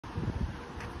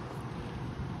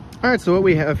All right, so what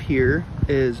we have here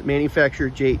is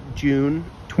manufactured date June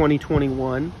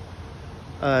 2021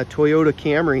 Toyota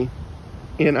Camry.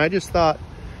 And I just thought,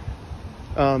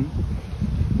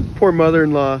 poor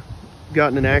mother-in-law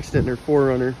got in an accident in her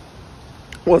 4Runner.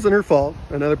 Wasn't her fault.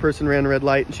 Another person ran a red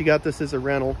light, and she got this as a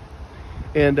rental.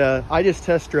 And I just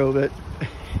test drove it.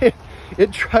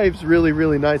 It drives really,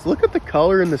 really nice. Look at the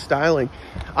color and the styling.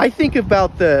 I think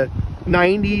about the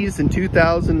 90s and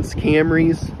 2000s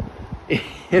Camrys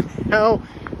and how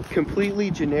completely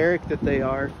generic that they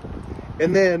are.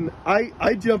 And then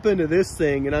I jump into this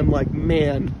thing and I'm like,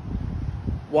 man,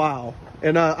 wow.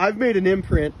 And I've made an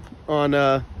imprint on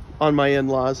my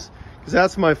in-laws, because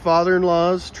that's my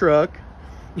father-in-law's truck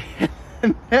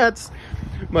and that's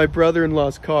my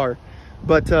brother-in-law's car.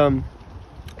 But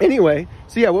anyway,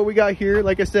 so yeah, what we got here,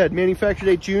 like I said, manufactured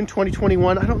date June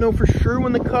 2021. I don't know for sure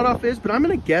when the cutoff is, but I'm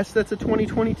gonna guess that's a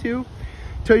 2022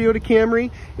 Toyota Camry,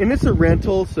 and it's a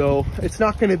rental, so it's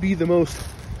not going to be the most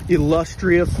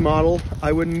illustrious model,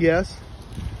 I wouldn't guess.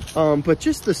 But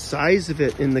just the size of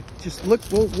it, and the just look,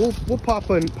 we'll pop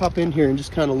in here and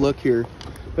just kind of look here.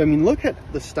 But I mean, look at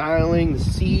the styling, the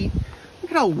seat.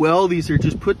 Look at how well these are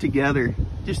just put together.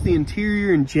 Just the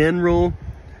interior in general.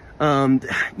 You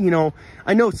know,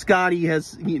 I know Scotty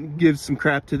gives some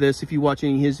crap to this if you watch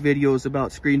any of his videos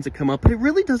about screens that come up, but it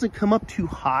really doesn't come up too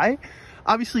high.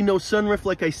 Obviously no sunroof,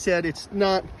 like I said. It's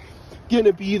not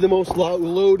gonna be the most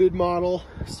loaded model.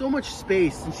 So much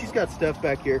space, and she's got stuff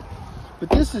back here. But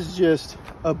this is just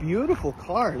a beautiful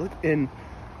car. Look, and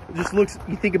it just looks,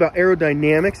 you think about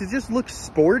aerodynamics, it just looks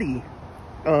sporty.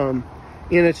 And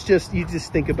it's just, you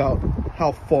just think about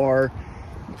how far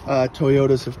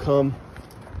Toyotas have come.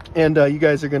 And you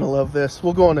guys are gonna love this.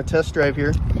 We'll go on a test drive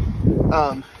here.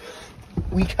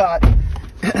 We got,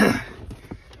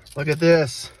 look at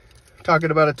this.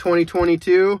 Talking about a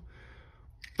 2022,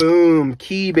 boom,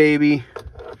 key, baby.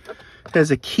 Has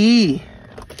a key,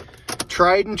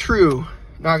 tried and true.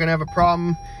 Not gonna have a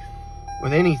problem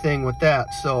with anything with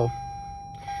that. So,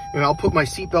 and I'll put my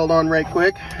seatbelt on right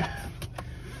quick.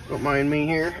 Don't mind me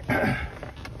here.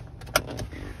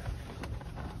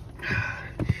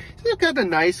 It's got a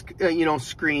nice, you know,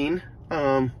 screen.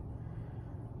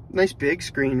 Nice big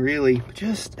screen, really.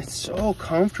 Just, it's so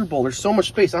comfortable. There's so much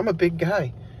space. I'm a big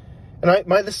guy.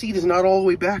 And the seat is not all the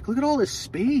way back. Look at all this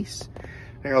space.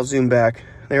 There, I'll zoom back.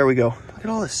 There we go. Look at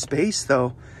all this space,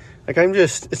 though. Like,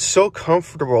 it's so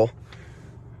comfortable.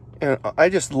 And I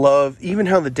just love even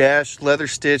how the dash, leather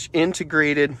stitch,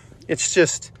 integrated. It's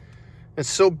just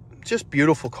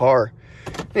beautiful car.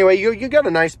 Anyway, you got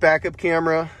a nice backup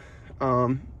camera.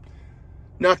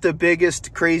 Not the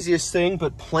biggest, craziest thing,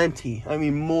 but plenty. I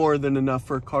mean, more than enough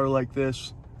for a car like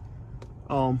this.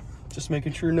 Just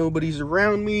making sure nobody's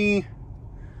around me.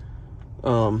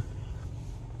 We'll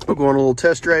go on a little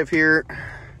test drive here.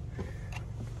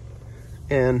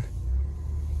 And,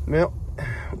 well,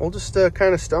 we'll just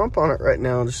kind of stomp on it right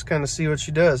now and just kind of see what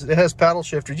she does. It has paddle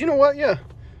shifters. You know what? Yeah,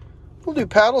 we'll do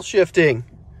paddle shifting.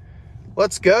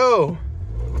 Let's go.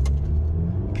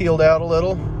 Peeled out a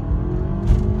little.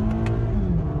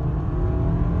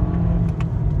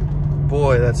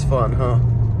 Boy, that's fun, huh?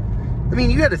 I mean,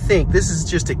 you got to think, this is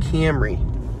just a Camry.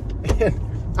 And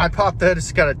I popped that,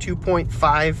 it's got a 2.5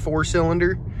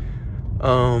 4-cylinder.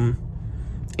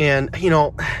 And, you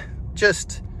know,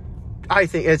 just, I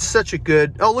think it's such a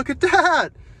good, oh, look at that.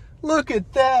 Look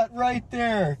at that right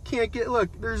there. Can't get,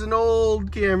 look, there's an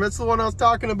old Camry. That's the one I was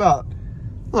talking about.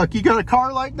 Look, you got a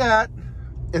car like that.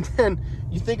 And then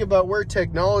you think about where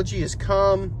technology has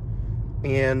come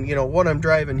and, you know, what I'm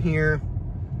driving here.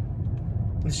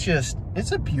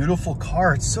 It's a beautiful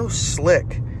car. It's so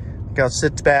slick. I'll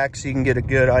sit back so you can get a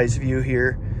good eyes view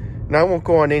here. And I won't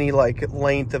go on any like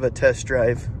length of a test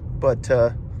drive, but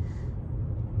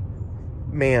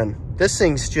man, this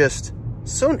thing's just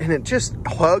so, and it just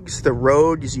hugs the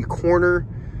road as you corner.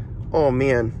 Oh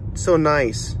man, so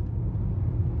nice.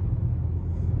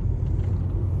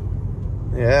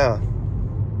 Yeah.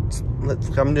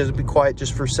 I'm just be quiet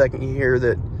just for a second. You hear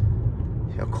that.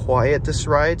 How quiet this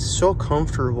rides, so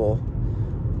comfortable.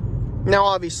 Now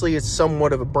obviously it's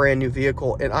somewhat of a brand new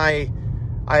vehicle, and I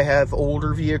have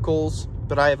older vehicles,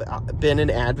 but I've been an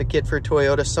advocate for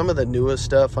Toyota. Some of the newest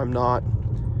stuff I'm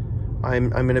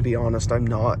gonna be honest, I'm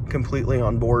not completely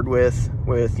on board with,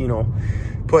 you know,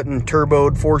 putting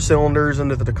turboed 4-cylinders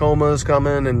into the Tacomas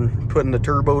coming and putting the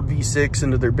turboed V6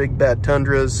 into their big bad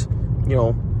Tundras. You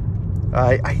know,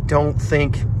 I don't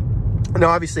think.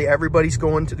 Now, obviously, everybody's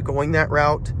going that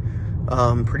route.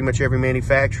 Pretty much every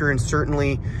manufacturer, and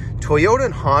certainly Toyota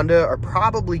and Honda are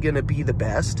probably going to be the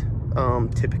best.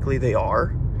 Typically, they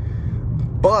are.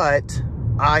 But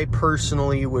I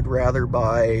personally would rather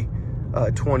buy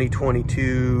a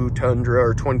 2022 Tundra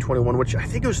or 2021, which I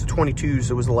think it was the 22s.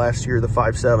 It was the last year of the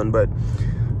 5.7, but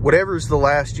whatever's the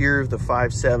last year of the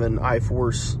 5.7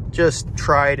 I-Force, just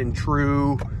tried and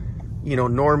true, you know,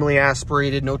 normally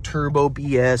aspirated, no turbo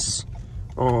BS.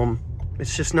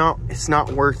 It's just not, it's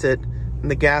not worth it. And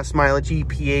the gas mileage,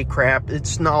 EPA crap,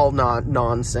 it's all not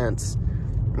nonsense.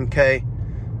 Okay.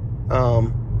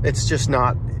 It's just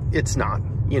not, it's not,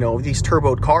 you know, these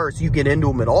turboed cars, you get into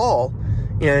them at all,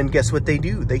 and guess what they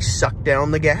do? They suck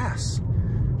down the gas.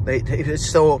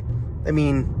 So, I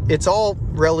mean, it's all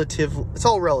relative. It's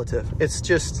all relative. It's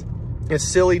just, it's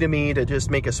silly to me to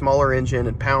just make a smaller engine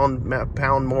and pound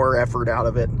more effort out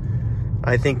of it.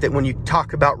 I think that when you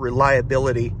talk about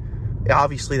reliability,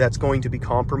 obviously that's going to be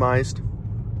compromised.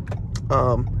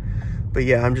 But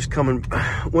yeah, I'm just coming,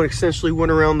 essentially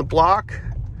went around the block.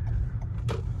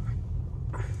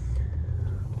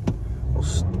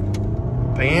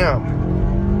 Bam.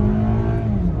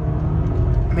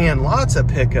 Man, lots of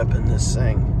pickup in this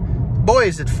thing. Boy,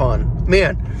 is it fun,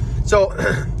 man. So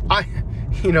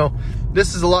you know,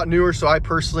 this is a lot newer. So I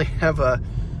personally have a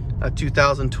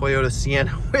 2000 Toyota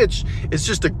Sienna, which is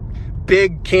just a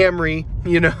big Camry,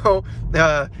 you know.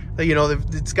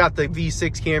 It's got the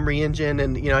V6 Camry engine,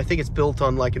 and, you know, I think it's built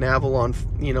on like an Avalon,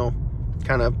 you know,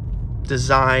 kind of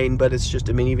design, but it's just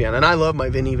a minivan. And I love my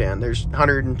minivan. There's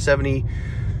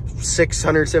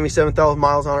 177,000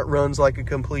 miles on it, runs like a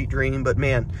complete dream. But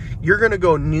man, you're gonna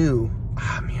go new.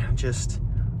 Man,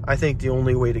 I think the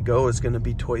only way to go is gonna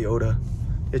be Toyota.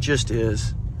 It just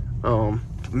is.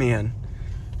 Man,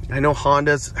 I know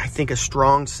Honda's, I think, a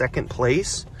strong second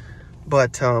place,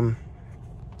 but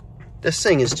this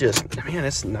thing is just, man,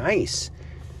 it's nice.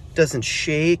 It doesn't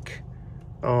shake.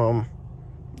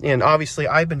 And obviously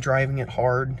I've been driving it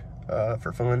hard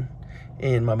for fun.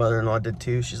 And my mother-in-law did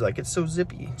too. She's like, it's so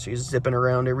zippy. She's zipping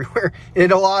around everywhere. And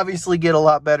it'll obviously get a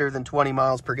lot better than 20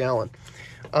 miles per gallon.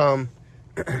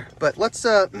 But let's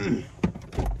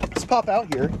pop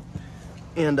out here,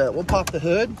 and we'll pop the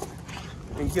hood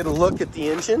and get a look at the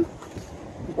engine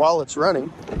while it's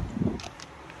running.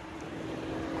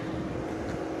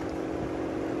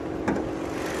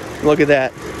 Look at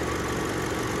that.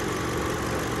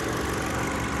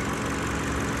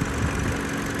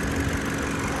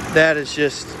 That is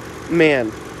just, man,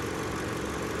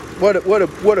 what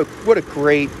a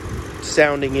great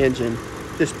sounding engine.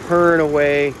 Just purring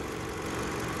away.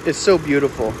 It's so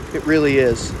beautiful. It really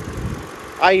is.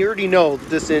 I already know that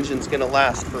this engine's gonna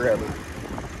last forever.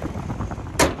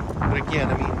 But again,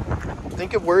 I mean,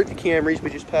 think of where the Camrys, we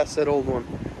just passed that old one,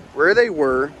 where they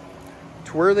were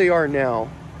to where they are now.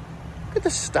 Look at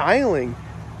the styling.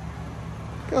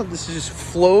 Look how this just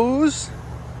flows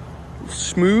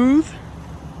smooth.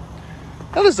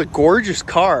 That is a gorgeous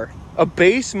car. A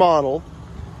base model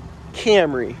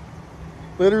Camry.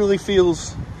 Literally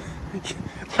feels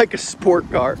like a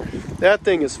sport car. That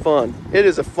thing is fun. It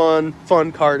is a fun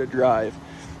car to drive.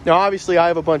 Now, obviously, I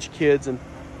have a bunch of kids, and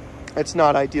it's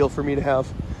not ideal for me to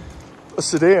have a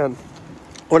sedan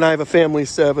when I have a family of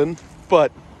 7,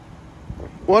 but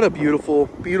what a beautiful,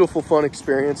 beautiful, fun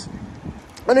experience.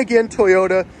 And again,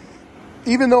 Toyota,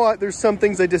 even though there's some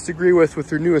things I disagree with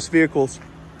their newest vehicles,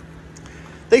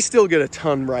 they still get a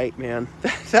ton right, man.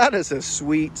 That is a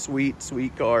sweet, sweet,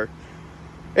 sweet car.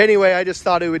 Anyway, I just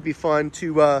thought it would be fun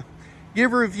to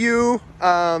give a review.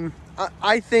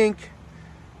 I think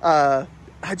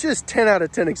just 10 out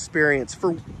of 10 experience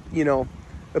for, you know,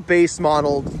 a base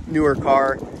model newer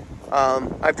car.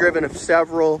 I've driven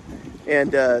several,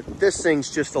 and this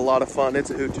thing's just a lot of fun. It's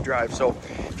a hoot to drive. So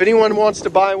if anyone wants to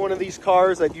buy one of these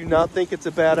cars, I do not think it's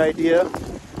a bad idea.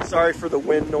 Sorry for the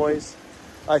wind noise.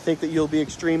 I think that you'll be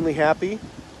extremely happy.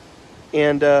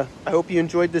 And I hope you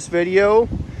enjoyed this video.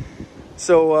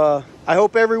 So I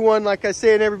hope everyone, like I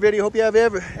say in every video, hope you have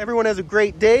everyone has a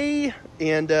great day,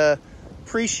 and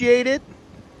appreciate it.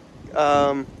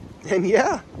 And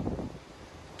yeah,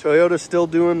 Toyota's still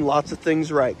doing lots of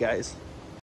things right, guys.